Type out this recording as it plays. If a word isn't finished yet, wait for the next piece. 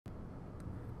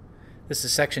This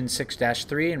is section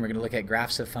 6-3, and we're going to look at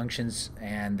graphs of functions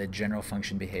and the general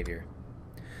function behavior.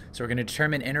 So we're going to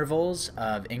determine intervals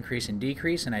of increase and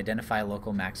decrease and identify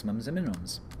local maximums and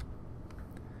minimums.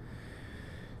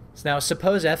 So now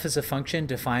suppose f is a function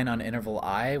defined on interval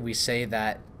I. We say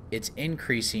that it's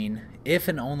increasing if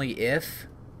and only if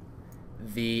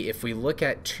we look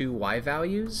at two y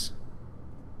values,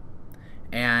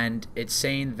 and it's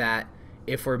saying that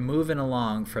if we're moving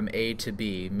along from A to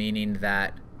B, meaning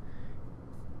that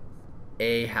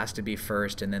A has to be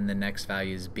first and then the next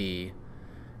value is B,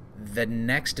 the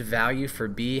next value for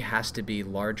B has to be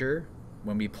larger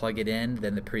when we plug it in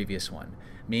than the previous one,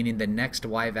 meaning the next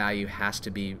y value has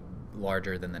to be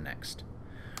larger than the next.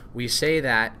 We say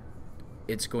that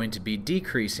it's going to be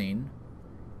decreasing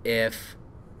if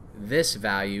this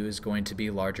value is going to be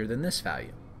larger than this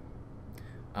value,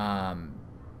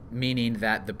 meaning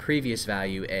that the previous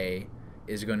value A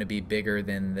is going to be bigger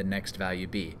than the next value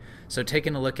B. So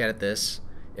taking a look at this,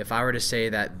 if I were to say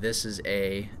that this is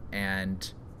A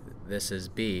and this is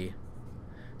B,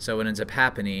 so what ends up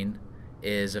happening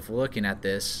is, if we're looking at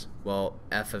this, well,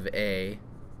 f of A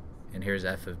and here's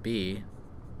f of B,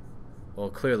 well,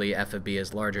 clearly f of B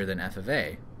is larger than f of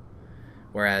A.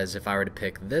 Whereas if I were to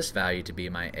pick this value to be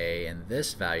my A and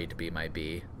this value to be my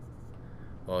B,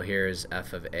 well, here's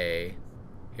f of A,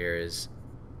 here's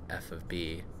f of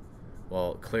B.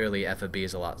 Well, clearly f of B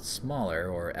is a lot smaller,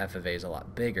 or f of A is a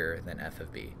lot bigger than f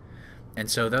of B.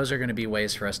 And so those are going to be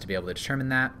ways for us to be able to determine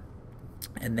that.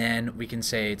 And then we can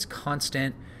say it's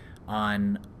constant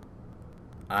on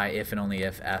I if and only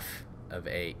if f of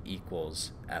A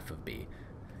equals f of B.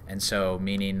 And so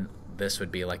meaning this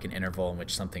would be like an interval in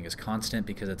which something is constant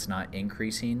because it's not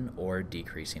increasing or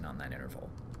decreasing on that interval.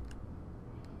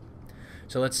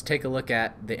 So let's take a look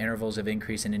at the intervals of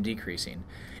increasing and decreasing.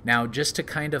 Now, just to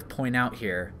kind of point out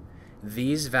here,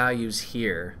 these values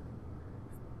here,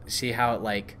 see how it,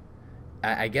 like,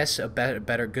 I guess a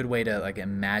better good way to like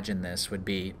imagine this would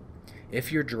be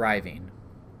if you're driving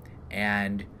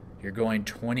and you're going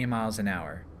 20 miles an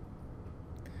hour.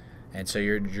 And so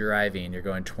you're driving, you're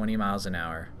going 20 miles an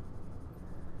hour,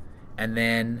 and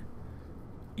then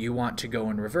you want to go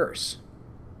in reverse.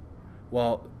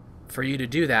 Well, for you to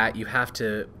do that, you have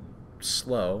to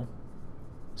slow,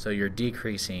 so you're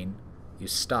decreasing, you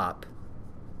stop,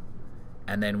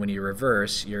 and then when you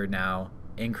reverse, you're now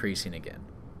increasing again.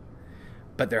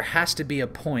 But there has to be a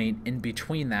point in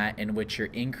between that in which you're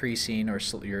increasing or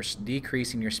you're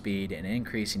decreasing your speed and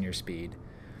increasing your speed.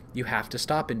 You have to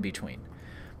stop in between.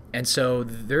 And so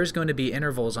there's going to be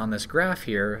intervals on this graph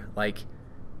here, like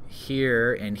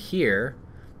here and here,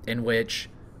 in which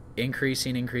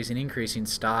increasing, increasing, increasing,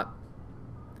 stop,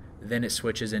 then it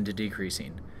switches into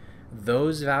decreasing.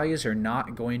 Those values are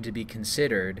not going to be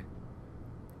considered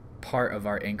part of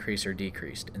our increase or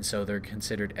decreased, and so they're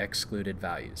considered excluded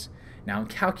values. Now in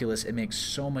calculus, it makes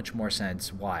so much more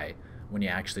sense why when you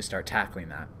actually start tackling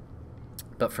that.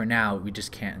 But for now, we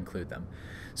just can't include them.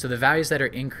 So the values that are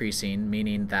increasing,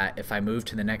 meaning that if I move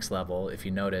to the next level, if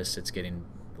you notice, it's getting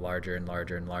larger and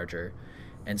larger and larger.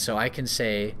 And so I can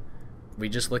say, we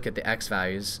just look at the x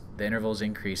values, the interval is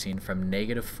increasing from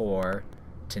 -4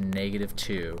 to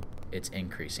 -2, it's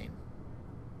increasing.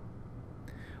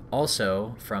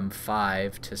 Also, from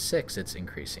 5 to 6, it's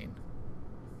increasing.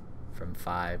 From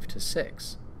 5 to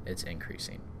 6, it's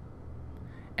increasing.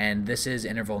 And this is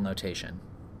interval notation.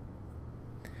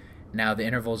 Now the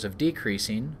intervals of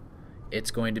decreasing,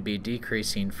 it's going to be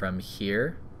decreasing from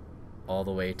here all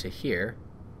the way to here.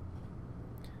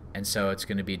 And so it's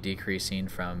going to be decreasing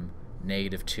from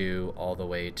 -2 all the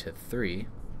way to 3.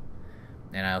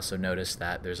 And I also noticed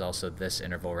that there's also this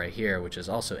interval right here, which is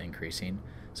also increasing,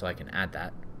 so I can add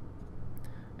that.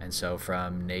 And so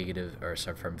from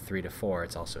from 3 to 4,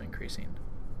 it's also increasing.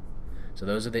 So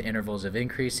those are the intervals of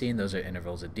increasing, those are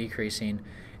intervals of decreasing,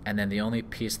 and then the only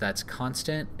piece that's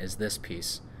constant is this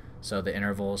piece. So the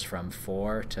intervals from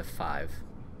 4 to 5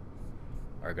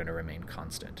 are going to remain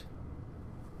constant.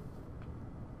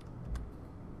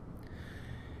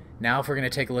 Now if we're going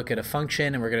to take a look at a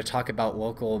function, and we're going to talk about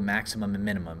local maximum and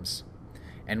minimums.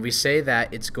 And we say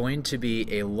that it's going to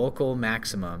be a local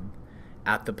maximum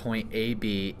at the point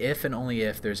AB if and only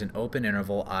if there's an open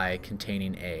interval I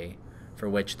containing A, for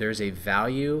which there's a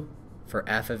value for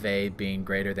f of A being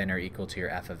greater than or equal to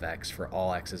your f of x for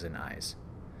all x's and i's.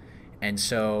 And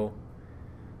so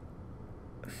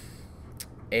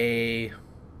a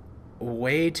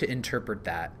way to interpret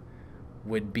that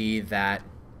would be that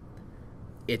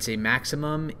it's a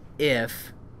maximum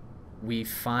if we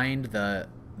find the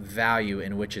value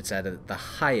in which it's at the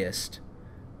highest,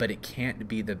 but it can't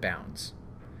be the bounds.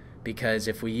 Because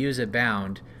if we use a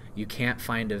bound, you can't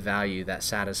find a value that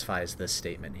satisfies this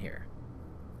statement here.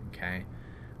 Okay?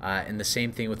 And the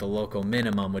same thing with the local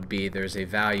minimum would be there's a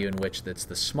value in which that's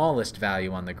the smallest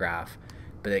value on the graph,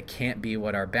 but it can't be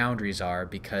what our boundaries are,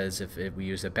 because if we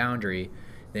use a boundary,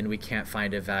 then we can't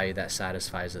find a value that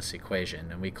satisfies this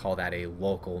equation, and we call that a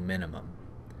local minimum.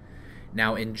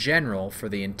 Now in general, for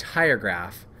the entire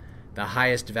graph, the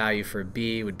highest value for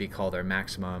B would be called our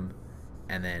maximum,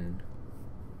 and then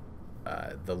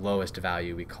the lowest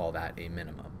value, we call that a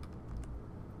minimum.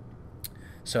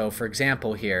 So for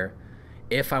example here,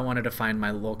 if I wanted to find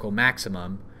my local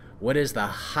maximum, what is the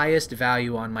highest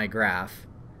value on my graph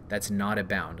that's not a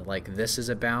bound? Like this is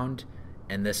a bound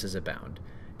and this is a bound.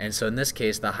 And so in this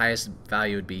case, the highest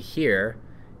value would be here,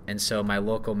 and so my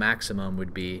local maximum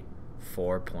would be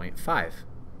 4.5,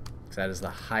 because that is the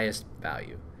highest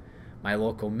value. My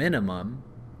local minimum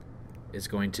is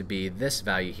going to be this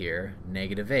value here,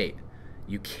 -8.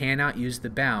 You cannot use the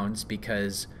bounds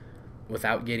because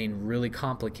without getting really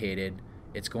complicated,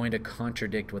 it's going to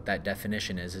contradict what that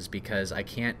definition is because I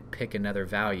can't pick another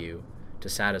value to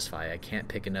satisfy it. I can't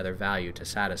pick another value to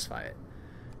satisfy it.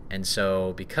 And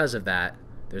so because of that,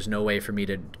 there's no way for me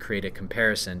to create a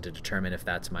comparison to determine if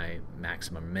that's my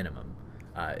maximum minimum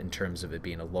in terms of it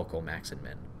being a local max and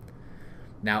min.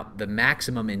 Now, the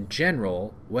maximum in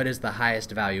general, what is the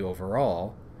highest value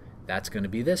overall? That's going to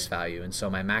be this value, and so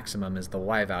my maximum is the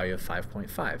y value of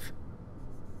 5.5.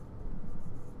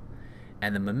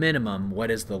 And then the minimum,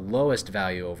 what is the lowest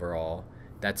value overall?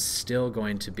 That's still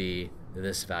going to be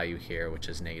this value here, which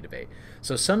is -8.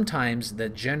 So sometimes the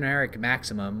generic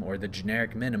maximum or the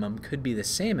generic minimum could be the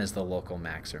same as the local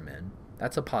max or min.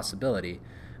 That's a possibility,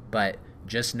 but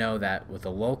just know that with a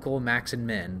local max and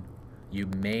min, you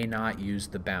may not use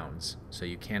the bounds. So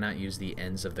you cannot use the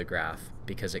ends of the graph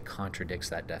because it contradicts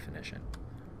that definition.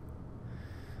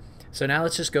 So now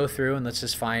let's just go through and let's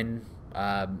just find,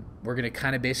 we're going to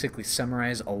kind of basically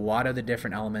summarize a lot of the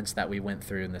different elements that we went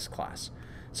through in this class.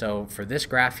 So for this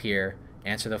graph here,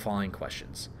 answer the following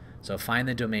questions. So find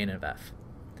the domain of f.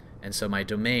 And so my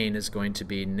domain is going to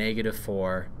be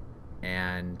 -4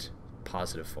 and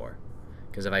 +4.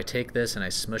 Because if I take this and I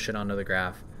smush it onto the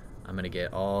graph, I'm going to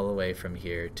get all the way from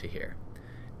here to here.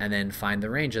 And then find the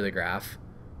range of the graph.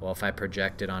 Well, if I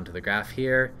project it onto the graph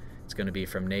here, it's going to be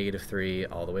from -3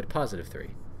 all the way to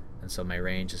 +3. And so my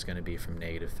range is going to be from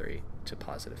 -3 to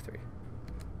 +3.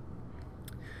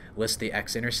 List the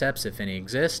x-intercepts if any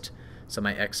exist. So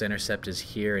my x-intercept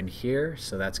is here and here,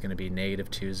 so that's going to be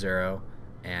 -2, 0,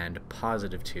 and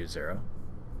 +2, 0.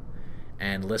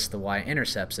 And list the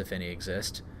y-intercepts if any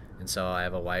exist. And so I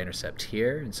have a y-intercept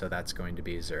here, and so that's going to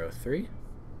be 0, 3.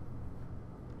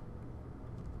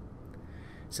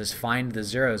 It says find the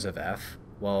zeros of f.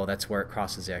 Well, that's where it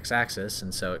crosses the x-axis,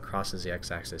 and so it crosses the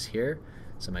x-axis here.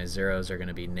 So my zeros are going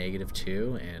to be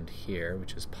 -2 and here,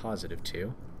 which is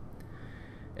 +2.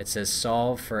 It says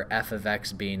solve for f of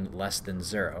x being less than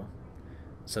 0.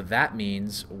 So that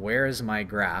means where is my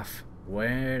graph?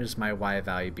 Where is my y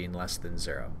value being less than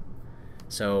 0?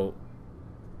 So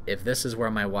if this is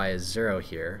where my y is 0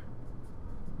 here,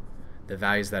 the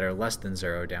values that are less than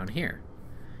 0 are down here.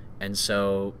 And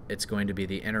so it's going to be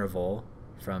the interval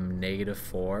from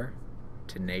 -4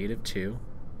 to -2,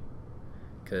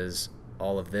 because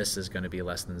all of this is going to be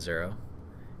less than 0,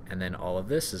 and then all of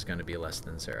this is going to be less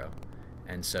than 0.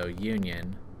 And so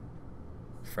union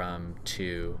from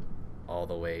 2 all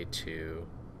the way to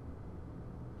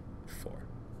 4.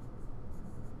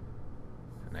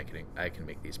 And I can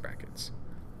make these brackets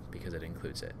because it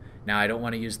includes it. Now I don't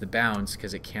want to use the bounds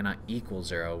because it cannot equal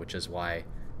 0, which is why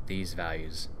these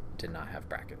values did not have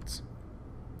brackets.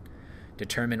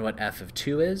 Determine what f of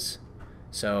 2 is.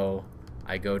 So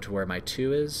I go to where my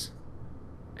 2 is,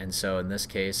 and so in this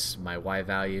case my y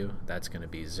value, that's going to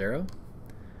be 0.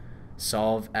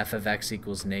 Solve f of x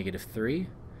equals -3.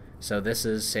 So this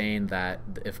is saying that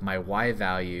if my y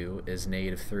value is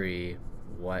 -3,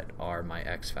 what are my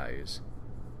x values?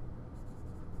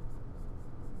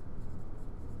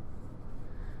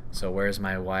 So where's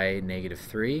my y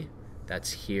 -3?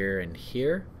 That's here and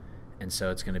here, and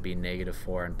so it's going to be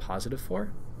 -4 and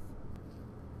 +4.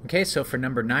 Okay, so for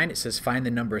number 9 it says find the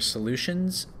number of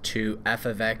solutions to f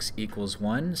of x equals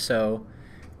 1. So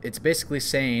it's basically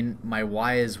saying my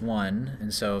y is 1,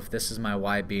 and so if this is my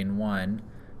y being 1,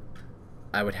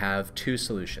 I would have 2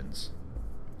 solutions.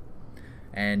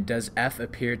 And does f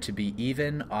appear to be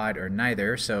even, odd, or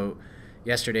neither? So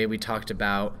yesterday we talked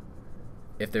about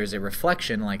if there's a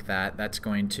reflection like that, that's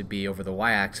going to be over the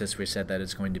y-axis. We said that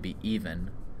it's going to be even,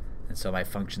 and so my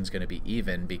function is going to be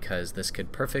even because this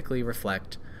could perfectly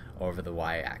reflect over the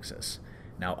y-axis.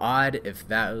 Now odd, if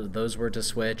those were to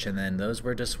switch and then those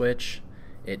were to switch,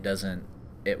 it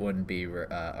wouldn't be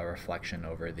a reflection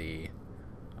over the,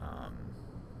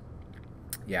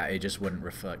 yeah, it just wouldn't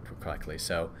reflect correctly.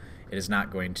 So it is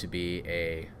not going to be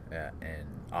an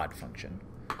odd function.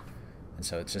 And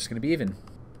so it's just going to be even.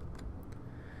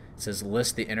 It says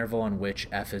list the interval in which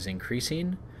f is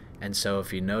increasing. And so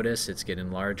if you notice, it's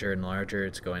getting larger and larger.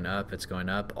 It's going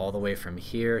up all the way from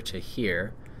here to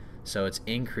here. So it's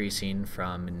increasing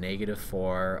from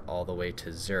 -4 all the way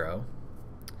to 0.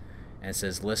 And it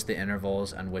says list the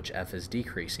intervals on which f is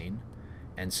decreasing.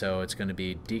 And so it's going to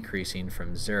be decreasing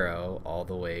from 0 all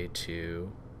the way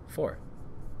to 4.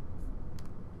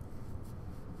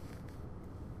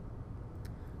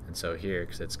 And so here,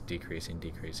 because it's decreasing,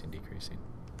 decreasing, decreasing.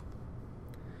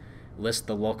 List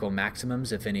the local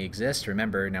maximums if any exist.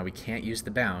 Remember, now we can't use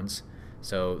the bounds,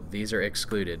 so these are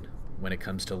excluded when it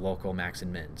comes to local max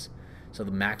and mins. So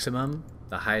the maximum,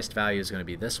 the highest value is going to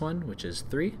be this one, which is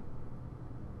 3.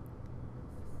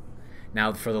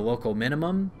 Now for the local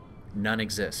minimum, none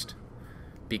exist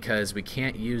because we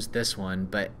can't use this one,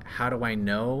 but how do I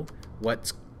know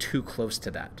what's too close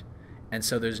to that? And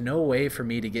so there's no way for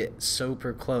me to get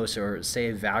super close or say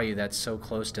a value that's so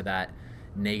close to that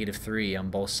 -3 on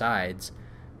both sides,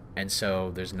 and so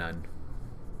there's none.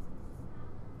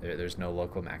 There's no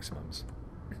local maximums.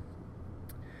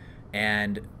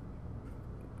 And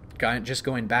just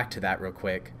going back to that real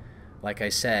quick, like I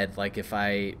said, like if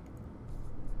I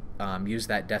use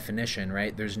that definition,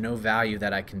 right, there's no value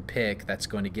that I can pick that's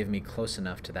going to give me close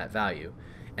enough to that value.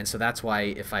 And so that's why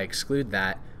if I exclude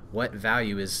that, what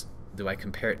value do I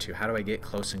compare it to? How do I get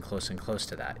close and close and close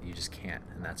to that? You just can't,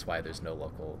 and that's why there's no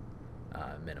local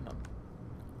minimum.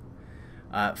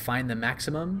 Find the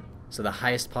maximum. So the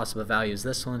highest possible value is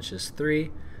this one, which is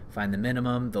 3. Find the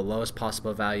minimum. The lowest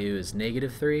possible value is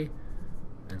 -3.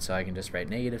 And so I can just write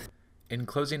negative. In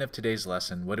closing of today's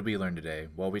lesson, what did we learn today?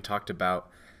 Well, we talked about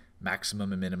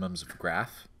maximum and minimums of a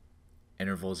graph,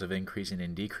 intervals of increasing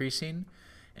and decreasing,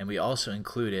 and we also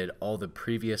included all the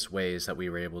previous ways that we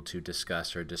were able to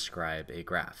discuss or describe a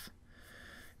graph.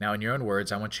 Now, in your own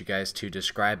words, I want you guys to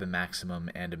describe a maximum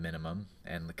and a minimum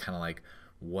and kind of like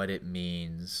what it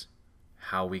means,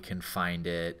 how we can find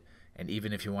it, and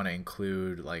even if you want to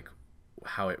include like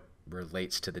how it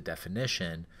relates to the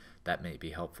definition, that may be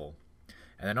helpful.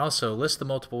 And then also list the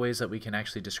multiple ways that we can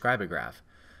actually describe a graph.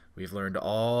 We've learned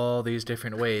all these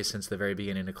different ways since the very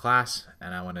beginning of class,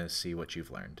 and I want to see what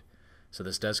you've learned. So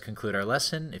this does conclude our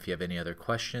lesson. If you have any other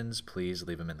questions, please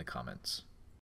leave them in the comments.